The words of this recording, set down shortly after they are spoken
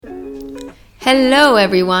Hello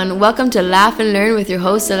everyone, welcome to Laugh and Learn with your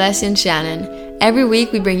host Celeste and Shannon. Every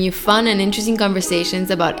week we bring you fun and interesting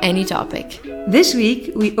conversations about any topic. This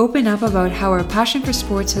week we open up about how our passion for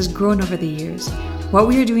sports has grown over the years, what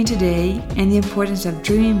we are doing today, and the importance of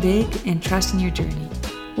dreaming big and trusting your journey.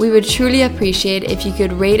 We would truly appreciate if you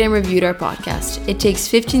could rate and review our podcast. It takes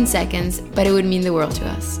 15 seconds, but it would mean the world to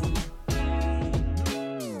us.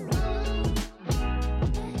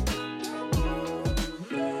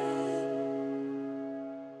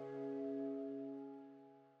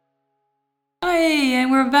 Hi,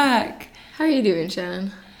 and we're back. How are you doing,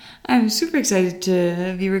 Shannon? I'm super excited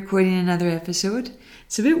to be recording another episode.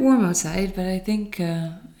 It's a bit warm outside, but I think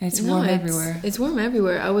it's warm everywhere. It's warm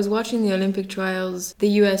everywhere. I was watching the Olympic trials, the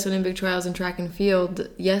US Olympic trials in track and field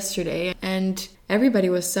yesterday, and everybody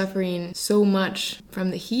was suffering so much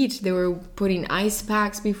from the heat. They were putting ice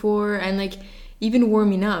packs before, and even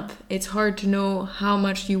warming up. It's hard to know how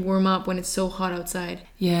much you warm up when it's so hot outside.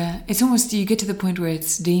 Yeah, it's almost, you get to the point where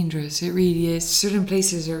it's dangerous. It really is. Certain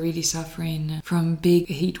places are really suffering from big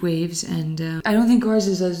heat waves, and I don't think ours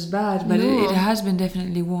is as bad, but No. it has been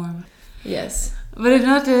definitely warm. Yes. But if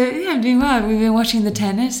not, I'm doing well. We've been watching the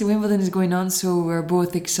tennis. Wimbledon is going on, so we're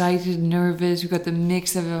both excited, nervous. We've got the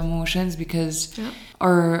mix of emotions because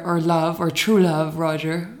our love, our true love,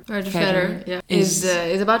 Roger Federer, is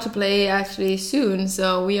about to play actually soon.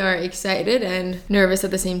 So we are excited and nervous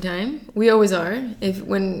at the same time. We always are.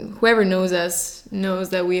 When whoever knows us knows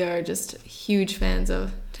that we are just huge fans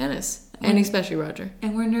of tennis. And especially Roger.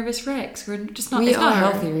 And we're nervous wrecks. We're just not, it's not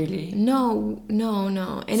healthy, really. No.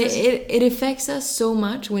 And it affects us so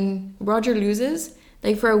much when Roger loses.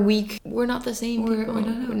 For a week, we're not the same people. We're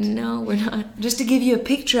not. No, we're not. Just to give you a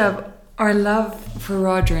picture of our love for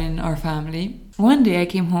Roger and our family. One day I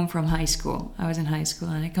came home from high school. I was in high school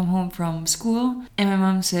and I come home from school and my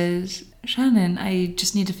mom says, Shannon, I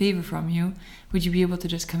just need a favor from you. Would you be able to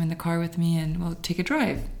just come in the car with me and we'll take a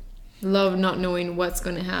drive? Love not knowing what's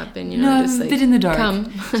going to happen, just a bit in the dark.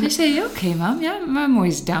 Come. So I say, okay, Mom, yeah, I'm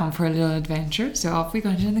always down for a little adventure. So off we go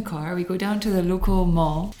in the car. We go down to the local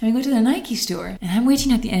mall and we go to the Nike store. And I'm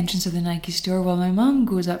waiting at the entrance of the Nike store while my mom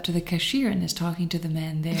goes up to the cashier and is talking to the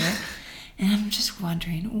man there. And I'm just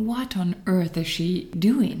wondering, what on earth is she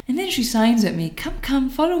doing? And then she signs at me, come,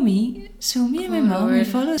 follow me. So me and my mom, we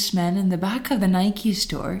follow this man in the back of the Nike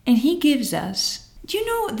store. And he gives us... Do you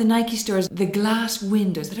know the Nike stores, the glass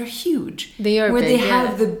windows that are huge? They are where big, they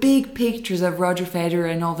have the big pictures of Roger Federer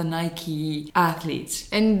and all the Nike athletes.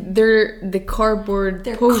 And they're the cardboard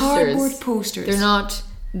posters. Cardboard posters. They're not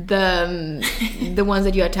the ones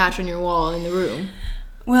that you attach on your wall in the room.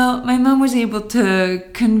 Well, my mum was able to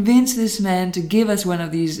convince this man to give us one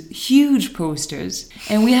of these huge posters,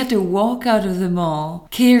 and we had to walk out of the mall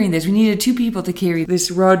carrying this. We needed two people to carry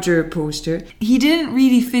this Roger poster. He didn't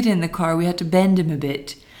really fit in the car. We had to bend him a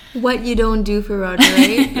bit. What you don't do for Roger,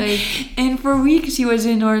 right? And for weeks he was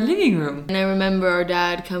in our living room. And I remember our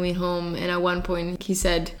dad coming home, and at one point he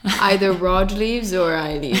said, either Rog leaves or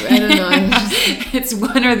I leave. I don't know. It's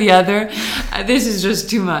one or the other. This is just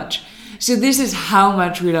too much. So this is how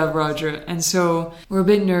much we love Roger. And so we're a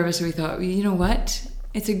bit nervous. So we thought, you know what?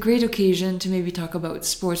 It's a great occasion to maybe talk about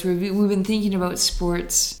sports. We've been thinking about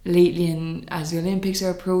sports lately, and as the Olympics are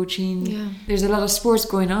approaching, there's a lot of sports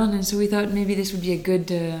going on. And so we thought maybe this would be a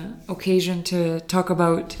good occasion to talk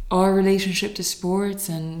about our relationship to sports.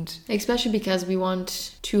 And especially because we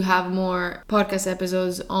want to have more podcast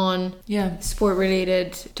episodes on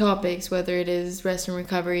sport-related topics, whether it is rest and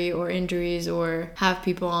recovery or injuries, or have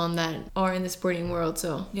people on that are in the sporting world.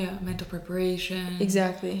 So mental preparation.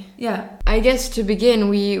 Exactly. Yeah. I guess to begin,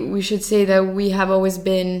 we should say that we have always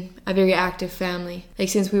been a very active family.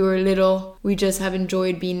 Since we were little, we just have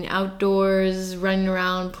enjoyed being outdoors, running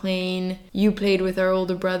around, playing. You played with our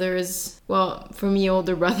older brothers. Well, for me,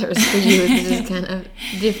 older brothers. For you, it's just kind of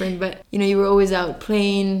different. But, you were always out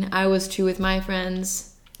playing. I was too with my friends.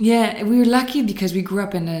 Yeah, we were lucky because we grew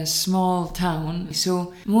up in a small town.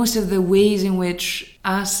 So most of the ways in which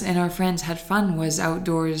us and our friends had fun was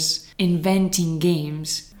outdoors, inventing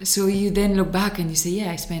games. So you then look back and you say,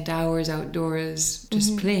 I spent hours outdoors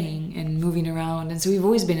just playing and moving around. And so we've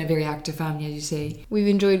always been a very active family, as you say. We've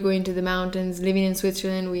enjoyed going to the mountains. Living in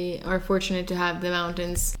Switzerland, we are fortunate to have the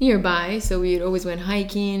mountains nearby. So we always went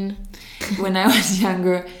hiking. When I was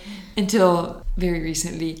younger, until very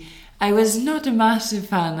recently, I was not a massive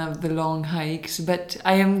fan of the long hikes, but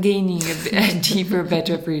I am gaining a deeper,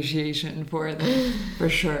 better appreciation for them, for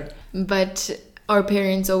sure. But our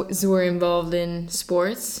parents were involved in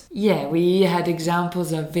sports. Yeah, we had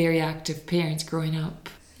examples of very active parents growing up.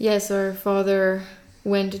 Yes, our father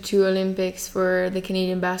went to 2 Olympics for the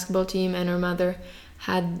Canadian basketball team, and our mother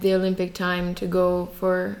had the Olympic time to go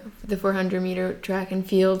for the 400 meter track and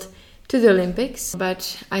field to the Olympics.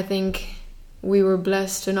 But I think we were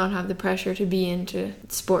blessed to not have the pressure to be into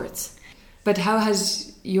sports. But how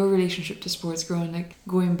has your relationship to sports grown? Like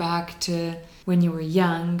going back to when you were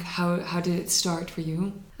young, how did it start for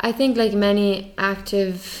you? I think like many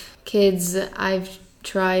active kids, I've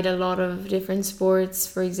tried a lot of different sports.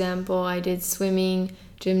 For example, I did swimming,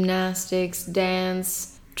 gymnastics,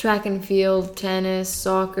 dance, track and field, tennis,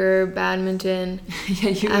 soccer, badminton,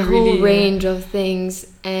 a whole range of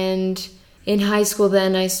things. And in high school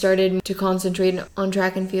then I started to concentrate on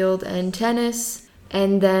track and field and tennis.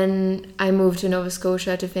 And then I moved to Nova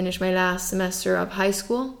Scotia to finish my last semester of high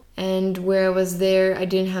school. And where I was there, I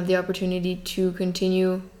didn't have the opportunity to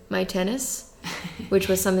continue my tennis, which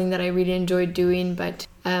was something that I really enjoyed doing. But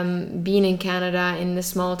being in Canada, in the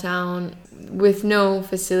small town, with no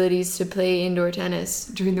facilities to play indoor tennis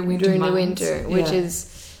during the winter, which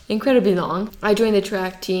is incredibly long, I joined the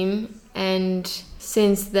track team. And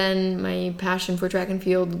since then, my passion for track and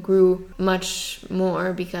field grew much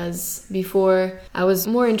more, because before I was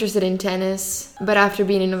more interested in tennis, but after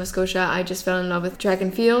being in Nova Scotia, I just fell in love with track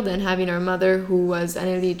and field, and having our mother who was an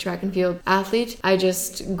elite track and field athlete, I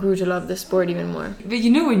just grew to love the sport even more. But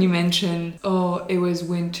you know, when you mention, it was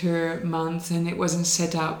winter months and it wasn't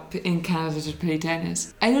set up in Canada to play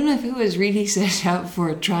tennis, I don't know if it was really set up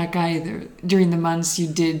for track either during the months you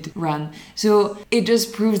did run. So it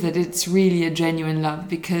just proves that it's really a genuine love,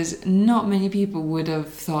 because not many people would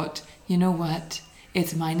have thought, you know what,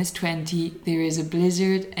 it's -20, there is a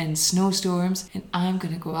blizzard and snowstorms, and I'm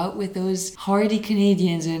gonna go out with those hardy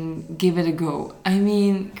Canadians and give it a go. I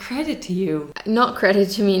mean, credit to you. Not credit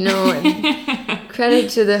to me, no. Credit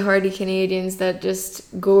to the hardy Canadians that just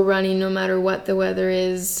go running no matter what the weather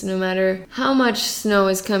is, no matter how much snow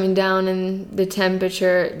is coming down and the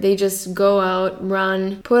temperature. They just go out,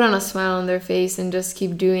 run, put on a smile on their face, and just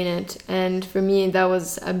keep doing it. And for me, that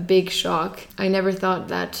was a big shock. I never thought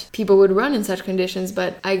that people would run in such conditions,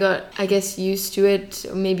 but I got, I guess, used to it,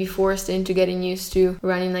 maybe forced into getting used to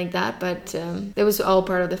running like that. But it was all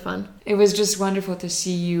part of the fun. It was just wonderful to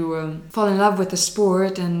see you fall in love with the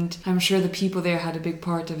sport, and I'm sure the people there had a big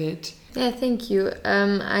part of it. Yeah, thank you.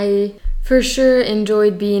 I for sure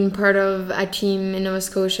enjoyed being part of a team in Nova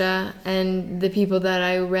Scotia, and the people that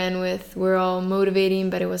I ran with were all motivating,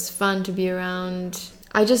 but it was fun to be around.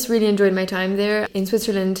 I just really enjoyed my time there. In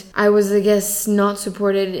Switzerland, I was, I guess, not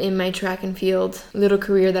supported in my track and field little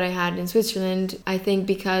career that I had in Switzerland. I think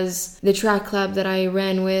because the track club that I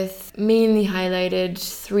ran with mainly highlighted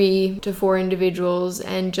 3 to 4 individuals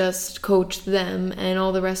and just coached them, and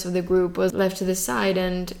all the rest of the group was left to the side.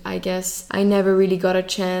 And I guess I never really got a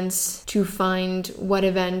chance to find what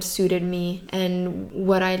event suited me and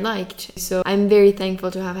what I liked. So I'm very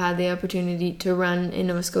thankful to have had the opportunity to run in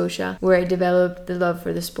Nova Scotia, where I developed the love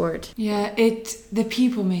for the sport. Yeah, the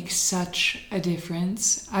people make such a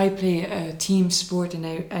difference. I play a team sport, and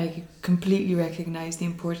I completely recognize the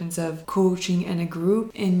importance of coaching in a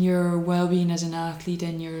group in your well-being as an athlete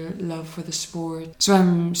and your love for the sport. So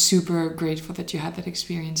I'm super grateful that you had that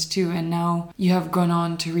experience too, and now you have gone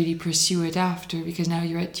on to really pursue it after, because now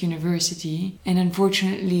you're at university, and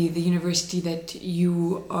unfortunately the university that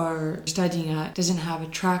you are studying at doesn't have a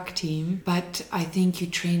track team, but I think you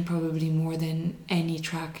train probably more than any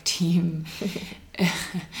track team.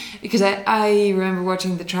 Because I remember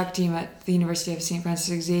watching the track team at the University of St.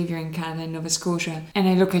 Francis Xavier in Canada and Nova Scotia, and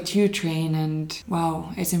I look at you train and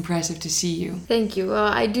wow, it's impressive to see you. Thank you. Well,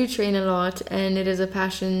 I do train a lot, and it is a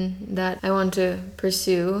passion that I want to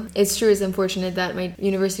pursue. It's true, it's unfortunate that my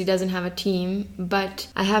university doesn't have a team, but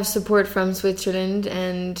I have support from Switzerland,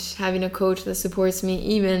 and having a coach that supports me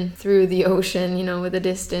even through the ocean, with the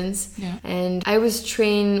distance. Yeah. And I was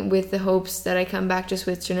trained with the hopes that I come back to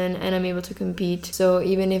Switzerland and I'm able to compete. So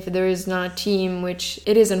even if there is not a team, which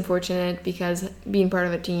it is unfortunate, because being part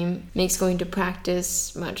of a team makes going to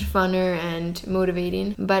practice much funner and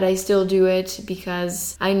motivating, but I still do it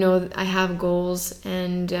because I know I have goals,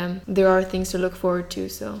 and there are things to look forward to.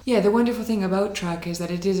 So yeah, the wonderful thing about track is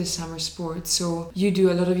that it is a summer sport, so you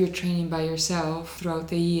do a lot of your training by yourself throughout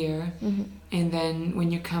the year. Mm-hmm. And then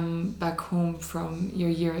when you come back home from your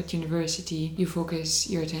year at university, you focus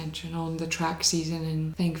your attention on the track season,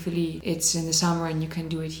 and thankfully it's in the summer and you can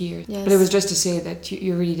do it here. Yes. But it was just to say that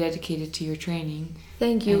you're really dedicated to your training.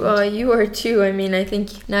 Thank you. And- You are too. I mean, I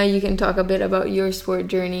think now you can talk a bit about your sport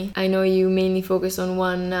journey. I know you mainly focus on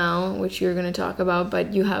one now, which you're going to talk about,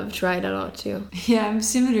 but you have tried a lot too. Yeah, I'm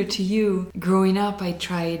similar to you. Growing up, I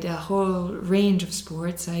tried a whole range of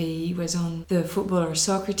sports. I was on the football or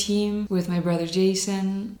soccer team with my brother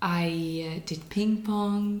Jason. I did ping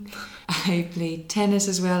pong. I played tennis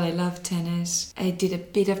as well. I love tennis. I did a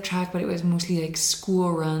bit of track, but it was mostly like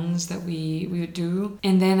school runs that we would do.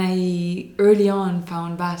 And then I early on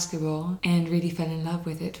found basketball and really fell in love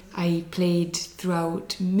with it. I played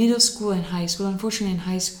throughout middle school and high school. Unfortunately, in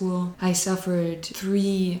high school, I suffered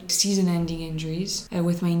 3 season-ending injuries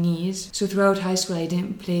with my knees. So throughout high school, I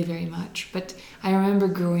didn't play very much. But I remember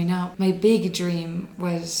growing up, my big dream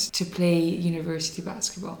was to play university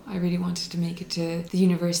basketball. I really wanted to make it to the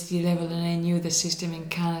university level, and I knew the system in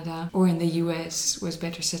Canada or in the US was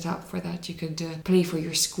better set up for that. You could play for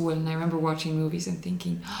your school, and I remember watching movies and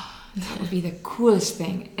thinking, that would be the coolest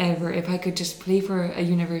thing ever. If I could just play for a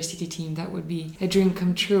university team, that would be a dream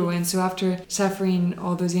come true. And so after suffering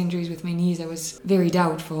all those injuries with my knees, I was very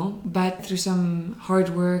doubtful. But through some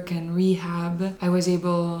hard work and rehab, I was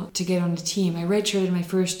able to get on the team. I redshirted my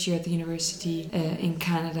first year at the university in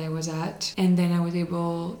Canada I was at. And then I was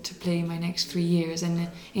able to play my next 3 years. And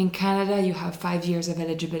in Canada, you have 5 years of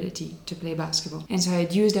eligibility to play basketball. And so I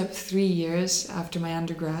had used up 3 years after my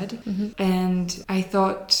undergrad. And I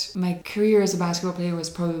thought my career as a basketball player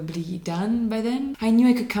was probably done by then. I knew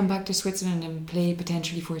I could come back to Switzerland and play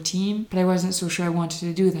potentially for a team, but I wasn't so sure I wanted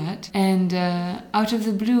to do that. And out of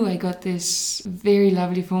the blue, I got this very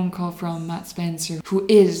lovely phone call from Matt Spencer, who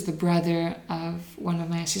is the brother of one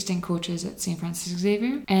of my assistant coaches at St. Francis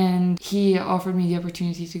Xavier. And he offered me the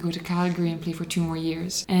opportunity to go to Calgary and play for 2 more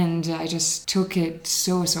years. And I just took it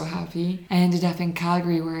so happy. I ended up in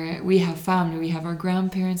Calgary, where we have family. We have our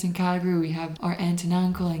grandparents in Calgary. We have our aunt and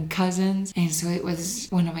uncle and cousins, and so it was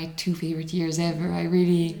one of my 2 favorite years ever. I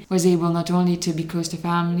really was able not only to be close to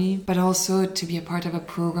family, but also to be a part of a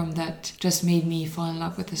program that just made me fall in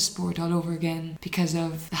love with the sport all over again because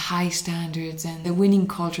of the high standards and the winning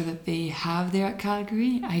culture that they have there at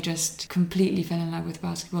Calgary. I just completely fell in love with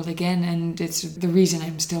basketball again, and it's the reason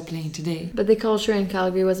I'm still playing today. But the culture in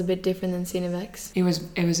Calgary was a bit different than St. FX. It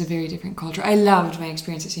was a very different culture. I loved my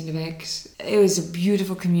experience at St. FX. It was a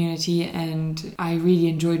beautiful community, and I really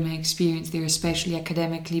enjoyed my experience there, especially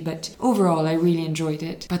academically, but overall I really enjoyed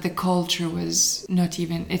it. But the culture was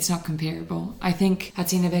it's not comparable. I think at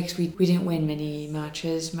St. FX we didn't win many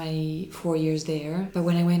matches my 4 years there, but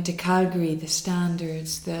when I went to Calgary, the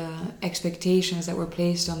standards, the expectations that were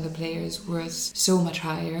placed on the players was so much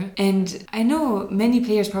higher. And I know many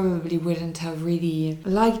players probably wouldn't have really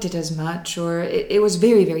liked it as much, or it was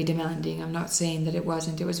very demanding. I'm not saying that it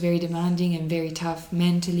wasn't. It was very demanding and very tough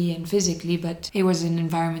mentally and physically, but it was an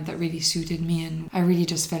environment that really suited me, and I really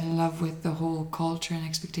just fell in love with the whole culture and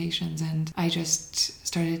expectations, and I just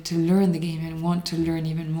started to learn the game and want to learn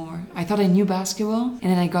even more. I thought I knew basketball, and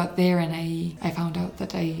then I got there and I found out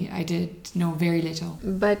that I did know very little.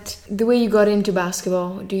 But the way you got into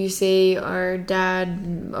basketball, do you say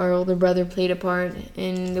our older brother played a part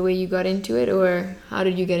in the way you got into it, or how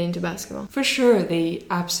did you get into basketball? For sure, they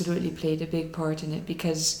absolutely played a big part in it,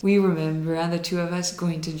 because we remember, and the two of us,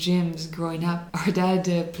 going to gyms growing up. Our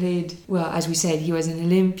dad played, well, as we said, he was an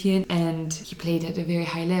Olympian, and he played at a very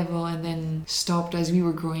high level and then stopped as we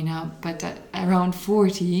were growing up. But at around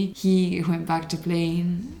 40, he went back to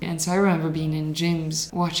playing. And so I remember being in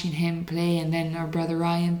gyms, watching him play, and then our brother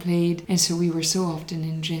Ryan played. And so we were so often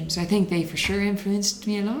in gyms. So I think they for sure influenced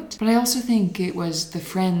me a lot. But I also think it was the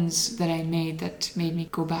friends that I made that made me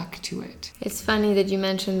go back to it. It's funny that you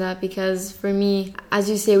mentioned that, because for me, as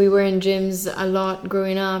you say, we were in gyms a lot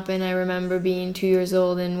growing up, and I remember being 2 years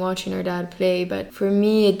old and watching our dad play. But for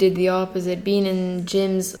me, it did the opposite. Being in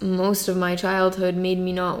gyms most of my childhood made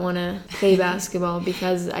me not want to play basketball,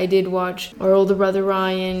 because I did watch our older brother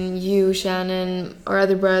Ryan, you, Shannon, our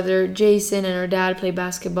other brother Jason, and our dad play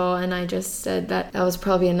basketball, and I just said that was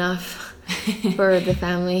probably enough for the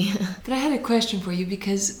family. But I had a question for you,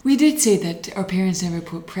 because we did say that our parents never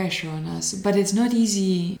put pressure on us, but it's not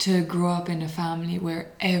easy to grow up in a family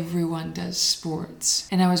where everyone does sports.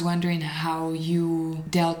 And I was wondering how you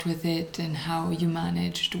dealt with it and how you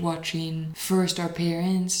managed watching first our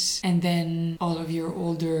parents and then all of your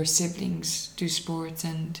older siblings do sports,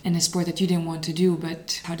 and in a sport that you didn't want to do,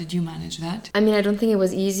 but how did you manage that? I mean, I don't think it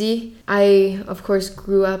was easy. I, of course,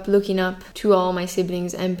 grew up looking up to all my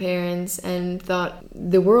siblings and parents, and thought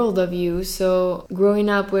the world of you. So growing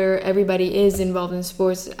up where everybody is involved in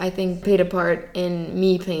sports, I think played a part in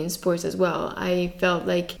me playing sports as well. I felt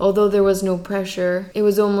like although there was no pressure, it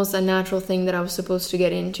was almost a natural thing that I was supposed to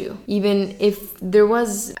get into. Even if there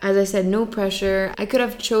was, as I said, no pressure, I could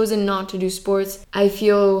have chosen not to do sports. I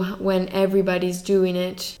feel when everybody's doing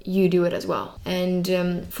it, you do it as well.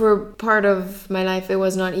 And for part of my life, it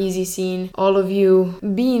was not easy seeing all of you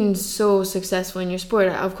being so successful in your sport.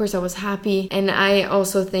 Of course, I was happy, and I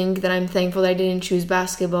also think that I'm thankful that I didn't choose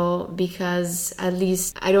basketball, because at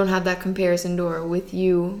least I don't have that comparison door with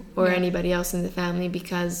you or anybody else in the family,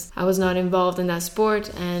 because I was not involved in that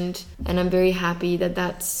sport, and I'm very happy that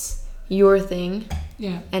that's your thing.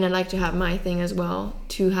 Yeah. And I'd like to have my thing as well,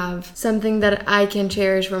 to have something that I can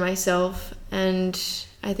cherish for myself, and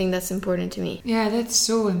I think that's important to me. Yeah, that's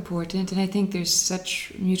so important. And I think there's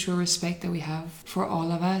such mutual respect that we have for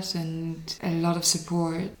all of us, and a lot of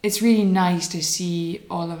support. It's really nice to see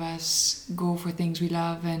all of us go for things we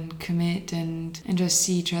love and commit, and just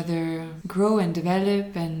see each other grow and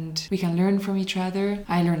develop, and we can learn from each other.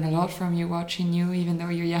 I learn a lot from you watching you, even though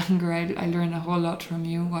you're younger. I learn a whole lot from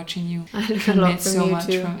you watching you. I learn commit a lot from so you much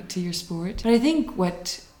too. to your sport. But I think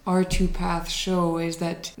what our two paths show is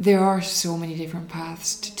that there are so many different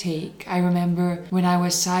paths to take. I remember when I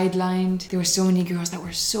was sidelined, there were so many girls that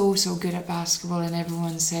were so good at basketball, and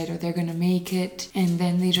everyone said, oh, they're gonna make it, and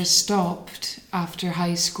then they just stopped after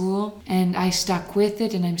high school, and I stuck with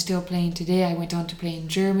it, and I'm still playing today. I went on to play in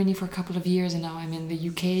Germany for a couple of years, and now I'm in the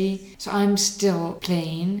UK, so I'm still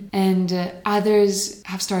playing. And others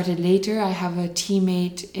have started later. I have a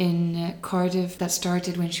teammate in Cardiff that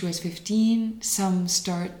started when she was 15. Some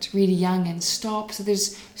start really young and stop. So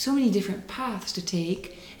there's so many different paths to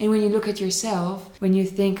take. And when you look at yourself, when you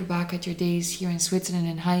think back at your days here in Switzerland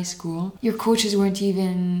in high school, your coaches weren't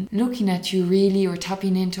even looking at you really, or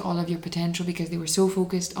tapping into all of your potential, because they were so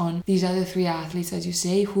focused on these other three athletes, as you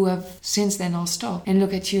say, who have since then all stopped. And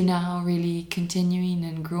look at you now, really continuing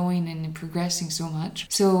and growing and progressing so much.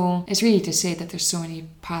 So it's really to say that there's so many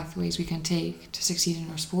pathways we can take to succeed in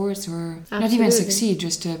our sports, or not even succeed,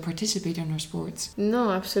 just to participate in our sports. No,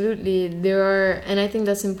 absolutely. There are, and I think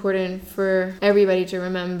that's important for everybody to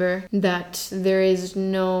remember, that there is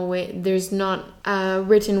no way, there's not a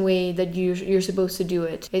written way that you're supposed to do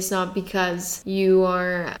it. It's not because you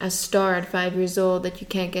are a star at 5 years old that you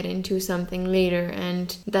can't get into something later.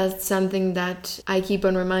 And that's something that I keep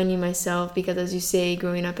on reminding myself, because as you say,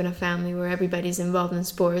 growing up in a family where everybody's involved in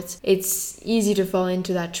sports, it's easy to fall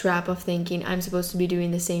into that trap of thinking I'm supposed to be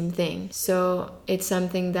doing the same thing. So it's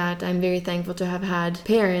something that I'm very thankful to have had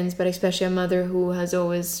parents, but especially a mother who has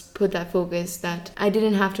always put that focus that I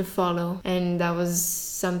didn't have to follow, and that was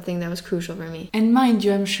something that was crucial for me. And mind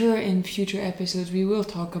you, I'm sure in future episodes we will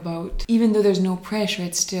talk about, even though there's no pressure,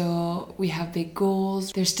 it's still, we have big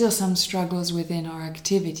goals. There's still some struggles within our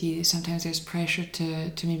activity. Sometimes there's pressure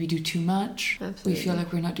to maybe do too much. Absolutely. We feel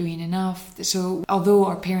like we're not doing enough. So although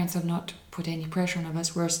our parents have not put any pressure on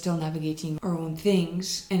us, we're still navigating our own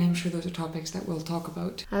things, and I'm sure those are topics that we'll talk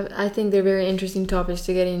about. I think they're very interesting topics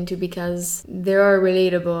to get into, because they are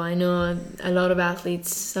relatable. I know a lot of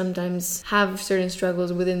athletes sometimes have certain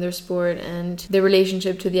struggles within their sport and their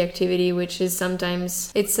relationship to the activity, which is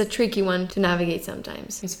sometimes, it's a tricky one to navigate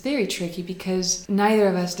sometimes. It's very tricky, because neither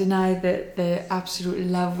of us deny the absolute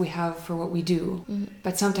love we have for what we do,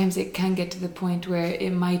 but sometimes it can get to the point where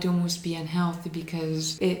it might almost be unhealthy,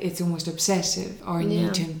 because it's almost obsessive, our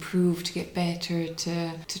need to improve, to get better,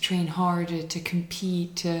 to train harder, to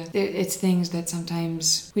compete. It's things that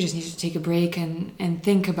sometimes we just need to take a break and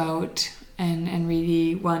think about, and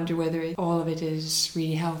really wonder whether all of it is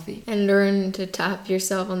really healthy. And learn to tap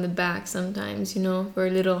yourself on the back sometimes, for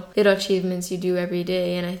little achievements you do every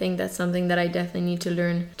day. And I think that's something that I definitely need to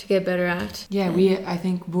learn to get better at. Yeah, I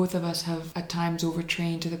think both of us have at times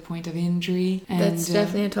overtrained to the point of injury. And that's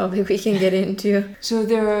definitely a topic we can get into. So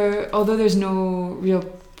although there's no real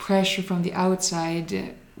pressure from the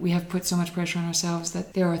outside, we have put so much pressure on ourselves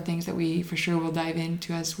that there are things that we for sure will dive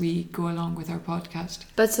into as we go along with our podcast.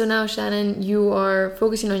 But so now, Shannon, you are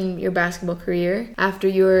focusing on your basketball career. After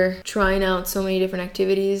you're trying out so many different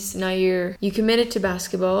activities, now you committed to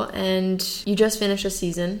basketball, and you just finished a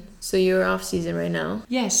season. So you're off season right now.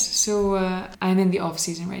 Yes, so I'm in the off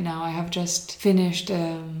season right now. I have just finished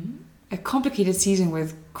a complicated season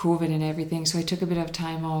with COVID and everything, so I took a bit of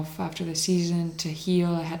time off after the season to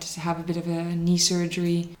heal. I had to have a bit of a knee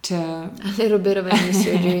surgery A little bit of a knee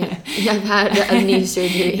surgery. I've had a knee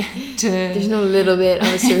surgery. There's no little bit of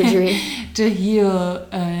a surgery. To heal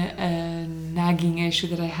a nagging nagging issue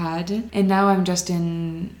that I had. And now I'm just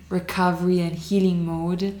in recovery and healing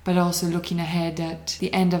mode, but also looking ahead at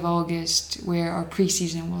the end of August where our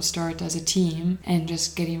preseason will start as a team and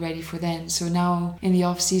just getting ready for then. So now in the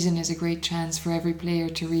off season is a great chance for every player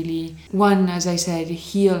to really, one, as I said,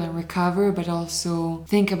 heal and recover, but also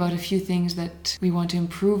think about a few things that we want to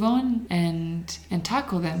improve on and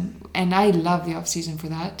tackle them. And I love the off season for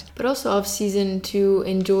that. But also off season to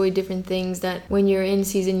enjoy different things that when you're in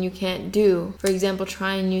season you can't do. For example,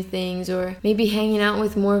 trying new things, or maybe hanging out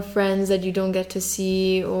with more friends that you don't get to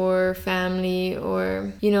see, or family,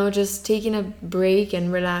 or, you know, just taking a break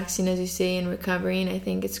and relaxing, as you say, and recovering. I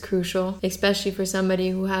think it's crucial, especially for somebody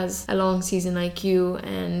who has a long season like you,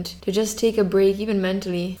 and to just take a break, even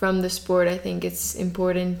mentally, from the sport. I think it's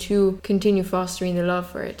important to continue fostering the love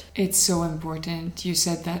for it. It's so important. You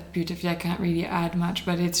said that beautifully. I can't really add much,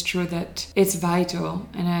 but it's true that it's vital,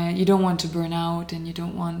 and you don't want to burn out, and you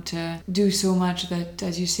don't want to do so much that,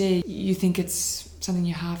 as you say, you think it's something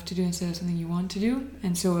you have to do instead of something you want to do.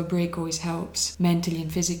 And so a break always helps mentally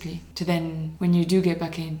and physically to then, when you do get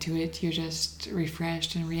back into it, you're just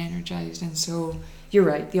refreshed and re-energized. And so you're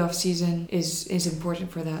right, the off season is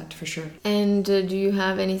important for that, for sure. And do you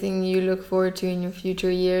have anything you look forward to in your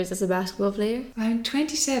future years as a basketball player? I'm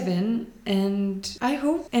 27, and I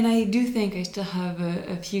hope, and I do think I still have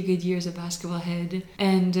a few good years of basketball ahead,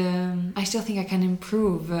 and I still think I can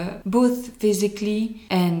improve, both physically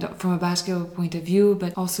and from a basketball point of view,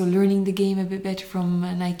 but also learning the game a bit better from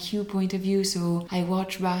an IQ point of view. So I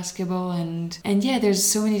watch basketball, and yeah, there's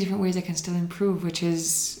so many different ways I can still improve, which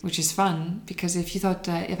is fun, because if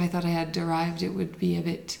I thought I had arrived, it would be a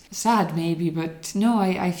bit sad maybe, but no,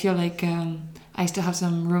 I feel like I still have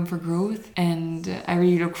some room for growth, and I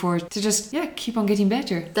really look forward to just keep on getting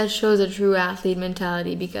better. That shows a true athlete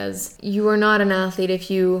mentality, because you are not an athlete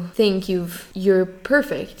if you think you're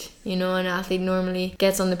perfect. You know, an athlete normally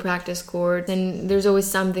gets on the practice court and there's always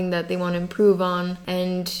something that they want to improve on,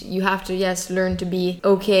 and you have to, yes, learn to be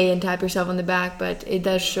okay and tap yourself on the back, but it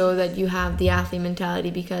does show that you have the athlete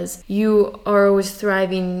mentality, because you are always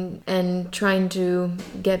thriving and trying to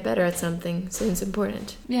get better at something, so it's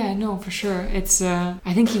important. Yeah, no, for sure. It's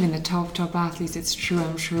I think even the top athletes, it's true,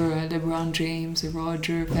 I'm sure, LeBron James,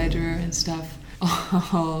 Roger Federer and stuff,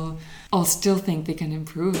 all still think they can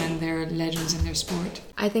improve, and they're legends in their sport.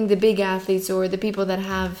 I think the big athletes, or the people that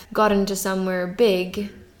have gotten to somewhere big,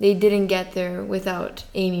 they didn't get there without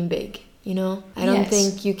aiming big, you know? I don't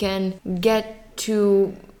think you can get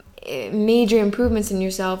to major improvements in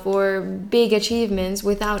yourself or big achievements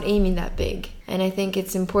without aiming that big. And I think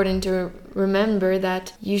it's important to remember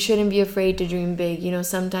that you shouldn't be afraid to dream big. You know,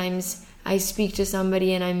 sometimes I speak to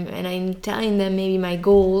somebody and I'm telling them maybe my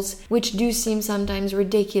goals, which do seem sometimes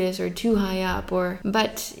ridiculous or too high up,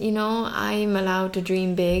 but you know, I'm allowed to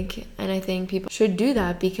dream big, and I think people should do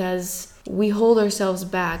that, because we hold ourselves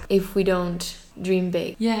back if we don't dream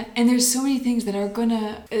big. Yeah, and there's so many things that are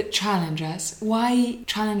gonna challenge us. Why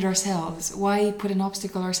challenge ourselves? Why put an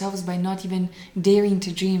obstacle ourselves by not even daring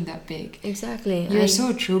to dream that big? Exactly. You're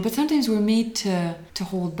so true. But sometimes we're made to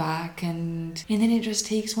hold back, and then it just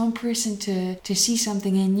takes one person to see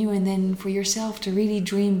something in you, and then for yourself to really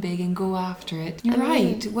dream big and go after it. You're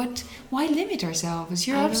right. Why limit ourselves?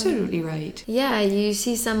 You're absolutely right. Yeah, you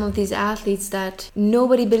see some of these athletes that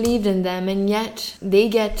nobody believed in them, and yet they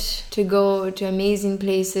get to go to amazing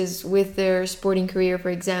places with their sporting career, for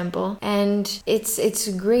example. And it's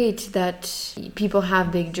great that people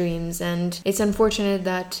have big dreams, and it's unfortunate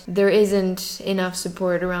that there isn't enough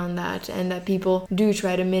support around that, and that people do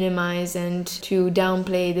try to minimize and to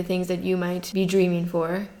downplay the things that you might be dreaming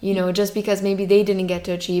for, you know, just because maybe they didn't get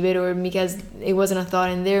to achieve it, or because it wasn't a thought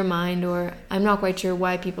in their mind, or I'm not quite sure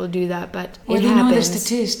why people do that, but or it they happens. know the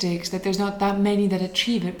statistics that there's not that many that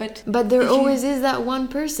achieve it, but there always is that one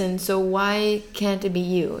person, so why can't it be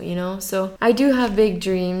you, you know? So I do have big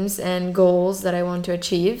dreams and goals that I want to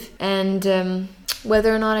achieve, and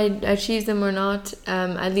whether or not I achieve them or not,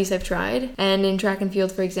 at least I've tried. And in track and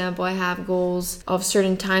field, for example, I have goals of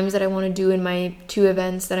certain times that I want to do in my two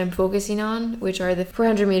events that I'm focusing on, which are the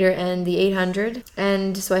 400 meter and the 800.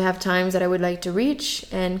 And so I have times that I would like to reach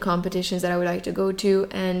and competitions that I would like to go to.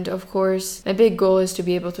 And of course, my big goal is to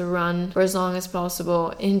be able to run for as long as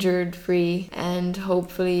possible, injured free, and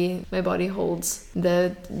hopefully my body holds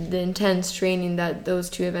the intense training that those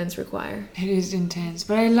two events require. It is intense,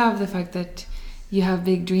 but I love the fact that you have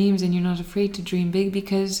big dreams and you're not afraid to dream big,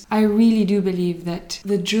 because I really do believe that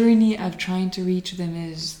the journey of trying to reach them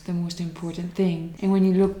is the most important thing. And when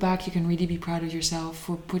you look back, you can really be proud of yourself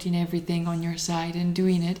for putting everything on your side and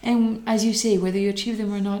doing it. And as you say, whether you achieve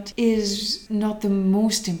them or not is not the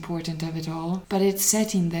most important of it all, but it's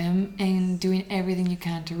setting them and doing everything you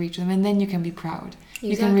can to reach them, and then you can be proud. Exactly.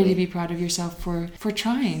 You can really be proud of yourself for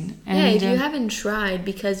trying. And, yeah, if you haven't tried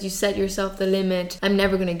because you set yourself the limit, I'm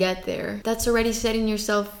never going to get there, that's already setting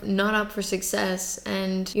yourself not up for success,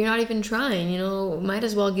 and you're not even trying, might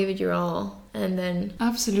as well give it your all. And then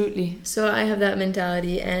absolutely. So I have that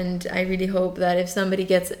mentality, and I really hope that if somebody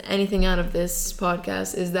gets anything out of this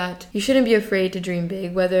podcast, is that you shouldn't be afraid to dream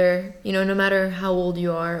big, whether, no matter how old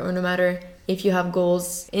you are, or no matter if you have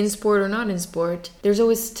goals in sport or not in sport, there's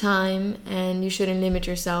always time, and you shouldn't limit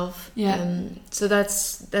yourself. So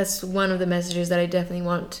that's one of the messages that I definitely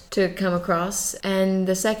want to come across. And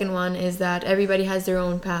the second one is that everybody has their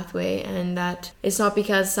own pathway, and that it's not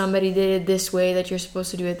because somebody did it this way that you're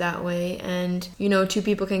supposed to do it that way. And two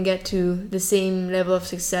people can get to the same level of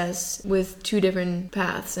success with two different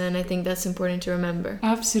paths, and I think that's important to remember.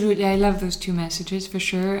 Absolutely. I love those two messages for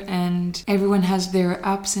sure. And everyone has their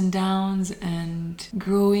ups and downs and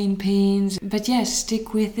growing pains, but yes,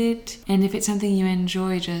 stick with it. And if it's something you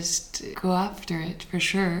enjoy, just go after it for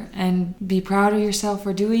sure, and be proud of yourself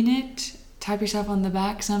for doing it. Tap yourself on the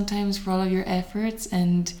back sometimes for all of your efforts,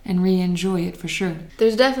 and really enjoy it for sure.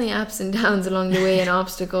 There's definitely ups and downs along the way and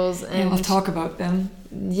obstacles, and we'll talk about them.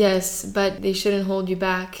 Yes, but they shouldn't hold you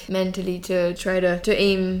back mentally to try to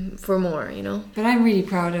aim for more, But I'm really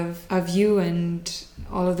proud of you and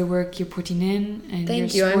all of the work you're putting in, and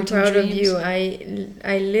thank your you. I'm proud dreams. of you.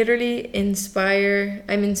 I literally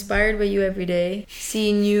I'm inspired by you every day.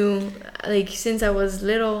 Seeing you, since I was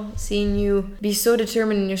little, seeing you be so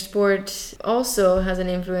determined in your sport also has an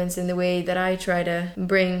influence in the way that I try to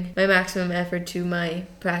bring my maximum effort to my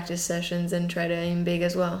practice sessions and try to aim big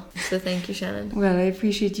as well. So thank you, Shannon. Well, I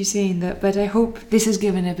appreciate you saying that, but I hope this has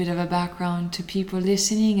given a bit of a background to people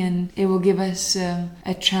listening, and it will give us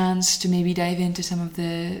a chance to maybe dive into some of the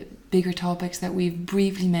bigger topics that we've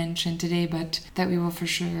briefly mentioned today, but that we will for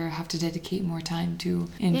sure have to dedicate more time to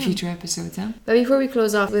in future episodes. But before we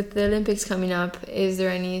close off, with the Olympics coming up, is there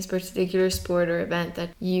any particular sport or event that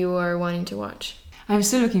you are wanting to watch? I'm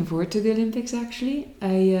still looking forward to the Olympics, actually.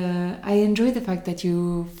 I enjoy the fact that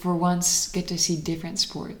you for once get to see different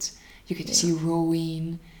sports. You get to see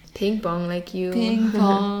rowing, ping pong,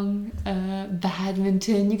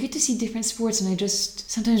 badminton. You get to see different sports, and I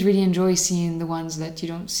just sometimes really enjoy seeing the ones that you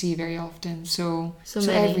don't see very often. So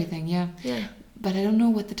everything, yeah. But I don't know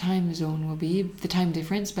what the time zone will be, the time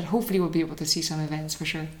difference, but hopefully we'll be able to see some events for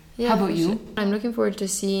sure. Yeah, how about you? Sure. I'm looking forward to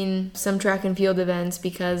seeing some track and field events,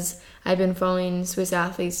 because I've been following Swiss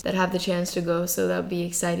athletes that have the chance to go, so that'll be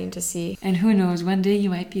exciting to see. And who knows, one day you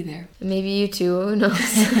might be there. Maybe you too, who knows?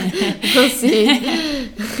 We'll see.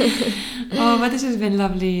 Oh, but this has been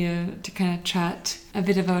lovely to kind of chat a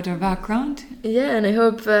bit about our background. Yeah, and I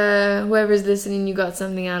hope whoever's listening, you got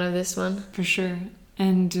something out of this one. For sure.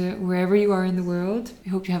 And wherever you are in the world, I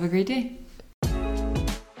hope you have a great day.